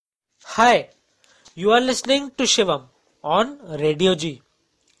Hi, you are listening to Shivam on Radio G.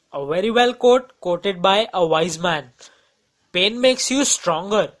 A very well quote quoted by a wise man. Pain makes you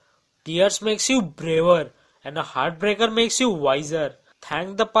stronger, tears makes you braver, and a heartbreaker makes you wiser.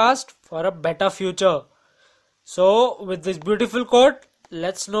 Thank the past for a better future. So, with this beautiful quote,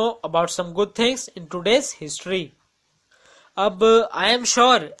 let's know about some good things in today's history. अब I am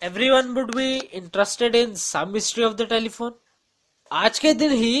sure everyone would be interested in some history of the telephone. आज के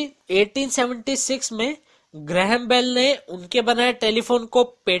दिन ही 1876 में Graham bell ने उनके बनाए telephone को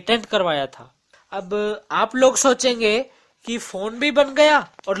patent करवाया था। अब आप लोग सोचेंगे कि फोन भी बन गया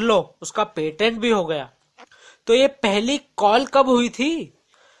और लो उसका पेटेंट भी हो गया, तो ये पहली कॉल कब हुई थी?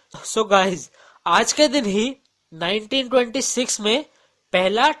 सो गाइस, आज के दिन ही 1926 में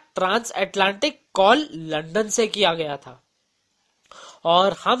पहला ट्रांस अटलांटिक कॉल लंदन से किया गया था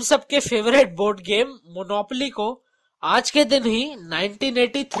और हम सबके फेवरेट बोर्ड गेम मोनोपोली को आज के दिन ही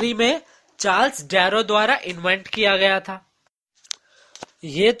 1983 में चार्ल्स डैरो द्वारा इन्वेंट किया गया था।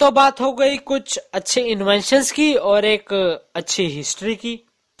 ये तो बात हो गई कुछ अच्छे इन्वेंशंस की और एक अच्छी हिस्ट्री की।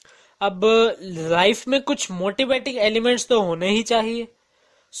 अब लाइफ में कुछ मोटिवेटिंग एलिमेंट्स तो होने ही चाहिए।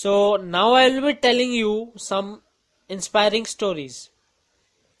 So now I will be telling you some inspiring stories.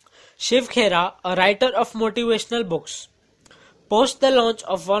 Shiv Khera, a writer of motivational books, post the launch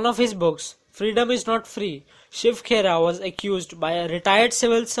of one of his books, Freedom is Not Free, Shiv Khera was accused by a retired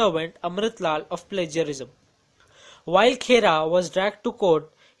civil servant, Amrit Lal, of plagiarism. While Khera was dragged to court,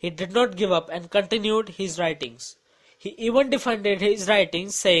 he did not give up and continued his writings. He even defended his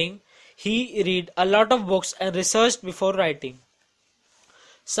writings, saying he read a lot of books and researched before writing.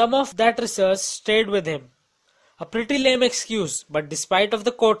 Some of that research stayed with him. A pretty lame excuse, but despite of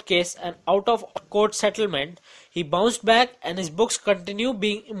the court case and out of court settlement, he bounced back and his books continue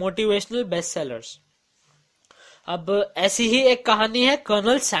being motivational bestsellers. अब ऐसी ही एक कहानी है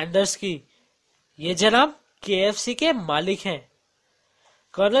colonel Sanders की। ये जनाब KFC के मालिक हैं।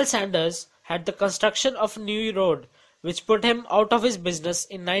 Colonel Sanders had the construction of new road which put him out of his business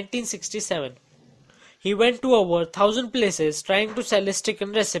in 1967. He went to over 1,000 places trying to sell his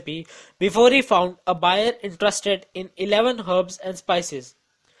chicken recipe before he found a buyer interested in 11 herbs and spices.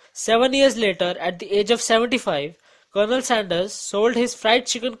 7 years later, at the age of 75, Colonel Sanders sold his fried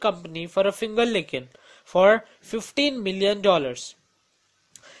chicken company for a finger licking for $15 million.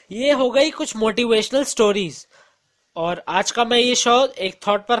 ये हो गई कुछ motivational stories और आज का मैं ये show एक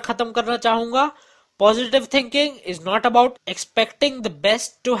थॉट पर खत्म करना चाहूंगा। Positive thinking is not about expecting the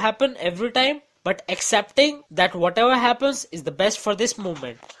best to happen every time, but accepting that whatever happens is the best for this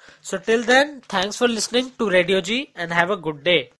movement. So till then, thanks for listening to Radio G and have a good day.